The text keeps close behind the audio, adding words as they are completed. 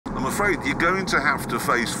afraid you're going to have to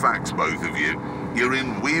face facts, both of you. You're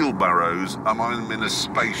in wheelbarrows, and I'm in a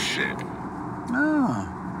spaceship.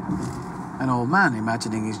 Ah, an old man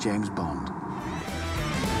imagining he's James Bond.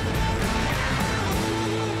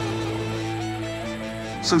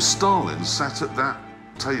 So Stalin sat at that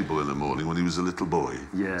table in the morning when he was a little boy.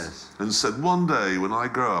 Yes. And said, one day when I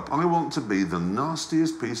grow up, I want to be the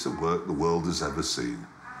nastiest piece of work the world has ever seen.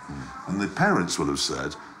 And the parents will have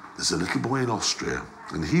said, there's a little boy in Austria,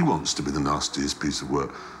 and he wants to be the nastiest piece of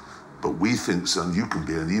work. But we think, son, you can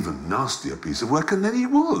be an even nastier piece of work, and then he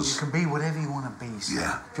was. You can be whatever you want to be, son.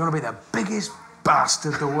 Yeah. If you want to be the biggest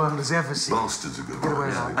bastard the world has ever seen. Bastard's a good word.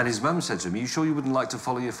 Yeah. And his mum said to him, are you sure you wouldn't like to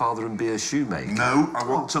follow your father and be a shoemaker? No, I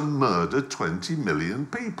want to murder 20 million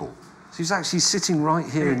people. So he's actually sitting right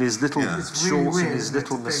here in his little shorts really and his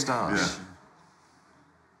little moustache. Yeah.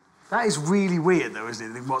 That is really weird, though,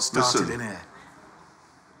 isn't it, what started in here?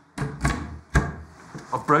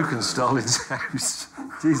 I've broken Stalin's house.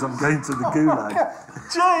 Jeez, I'm going to the gulag.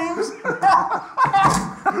 James!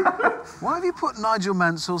 Why have you put Nigel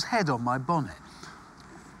Mansell's head on my bonnet?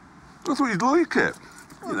 I thought you'd like it.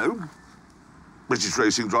 You know, British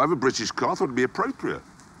racing driver, British car, thought it'd be appropriate.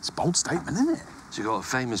 It's a bold statement, isn't it? So you've got a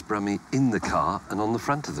famous Brummie in the car and on the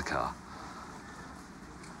front of the car.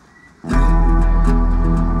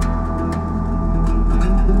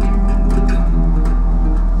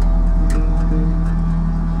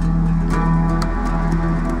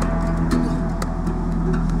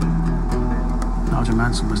 Nigel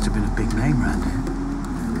Mansell must have been a big name round here.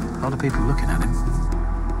 A lot of people looking at him.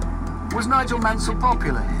 Was Nigel Mansell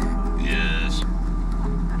popular here? Yes.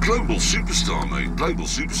 Global superstar, mate. Global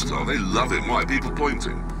superstar. They love him. Why are people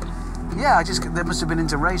pointing? Yeah, they must have been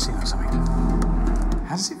into racing or something.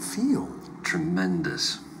 How does it feel?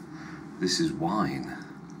 Tremendous. This is wine.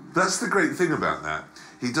 That's the great thing about that.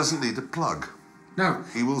 He doesn't need a plug. No.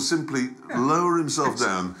 He will simply lower himself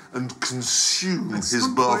down and consume his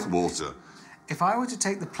bathwater. If I were to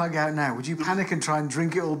take the plug out now, would you panic and try and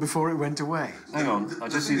drink it all before it went away? Hang on, I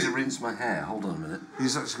just need to rinse my hair. Hold on a minute.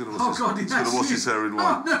 He's actually going to wash his hair in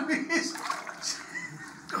wine. Oh, no, he is.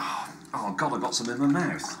 Oh, God, I've got some in my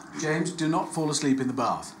mouth. James, do not fall asleep in the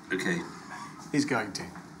bath. OK. He's going to.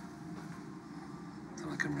 So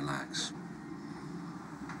I can relax.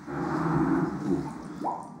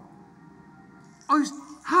 Oh,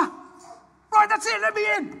 right, that's it, let me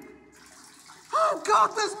in. Oh,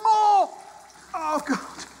 God, there's more. Oh,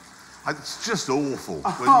 God. It's just awful.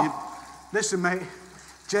 Listen, mate,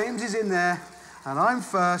 James is in there, and I'm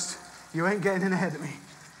first. You ain't getting in ahead of me.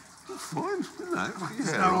 Fine,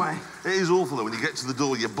 There's no way. It is awful, though, when you get to the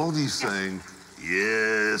door, your body's saying,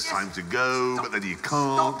 yes, time to go, but then you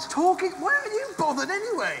can't. Stop talking. Why are you bothered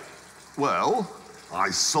anyway? Well,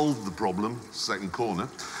 I solved the problem, second corner.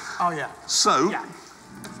 Oh, yeah. So... Yeah.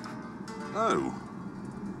 Oh.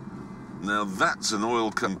 Now, that's an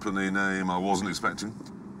oil company name I wasn't expecting.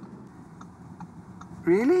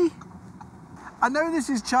 Really? I know this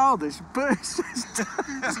is childish, but it's just...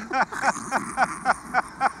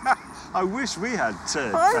 I wish we had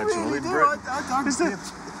turd I petrol really in do. Britain. I Is there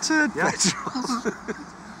turd petrol?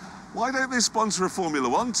 Why don't they sponsor a Formula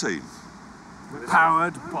One team?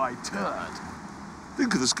 Powered by turd.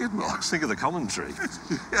 Think of the skid marks. Think of the commentary.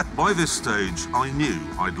 By this stage, I knew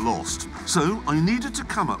I'd lost. So I needed to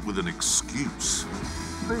come up with an excuse.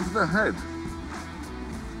 Think of the head.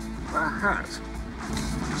 A hat.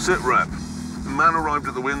 Sit rep. Man arrived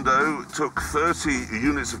at the window, took 30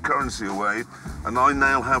 units of currency away, and I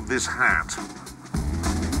now have this hat.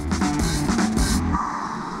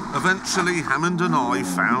 Eventually, Hammond and I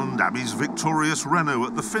found Abby's victorious Renault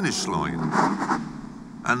at the finish line.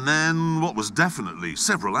 And then, what was definitely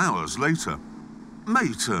several hours later,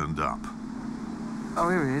 May turned up. Oh,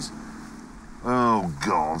 here he is. Oh,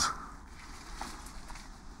 God.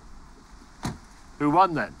 Who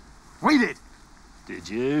won then? We did. Did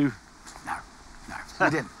you? No, we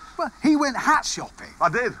didn't. Well, he went hat shopping. I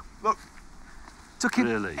did. Look. Took him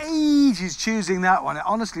Really? ages choosing that one.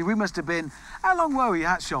 Honestly, we must have been... How long were we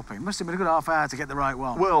hat shopping? Must have been a good half hour to get the right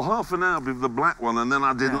one. Well, half an hour with the black one, and then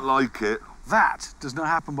I didn't like it. That does not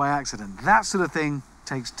happen by accident. That sort of thing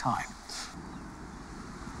takes time.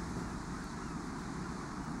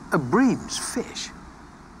 A bream's fish.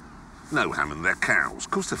 No, Hammond, they're cows.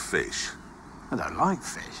 Of course they're fish. I don't like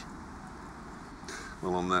fish.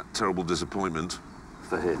 Well, on that terrible disappointment...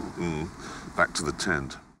 For him. Back to the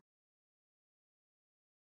tent.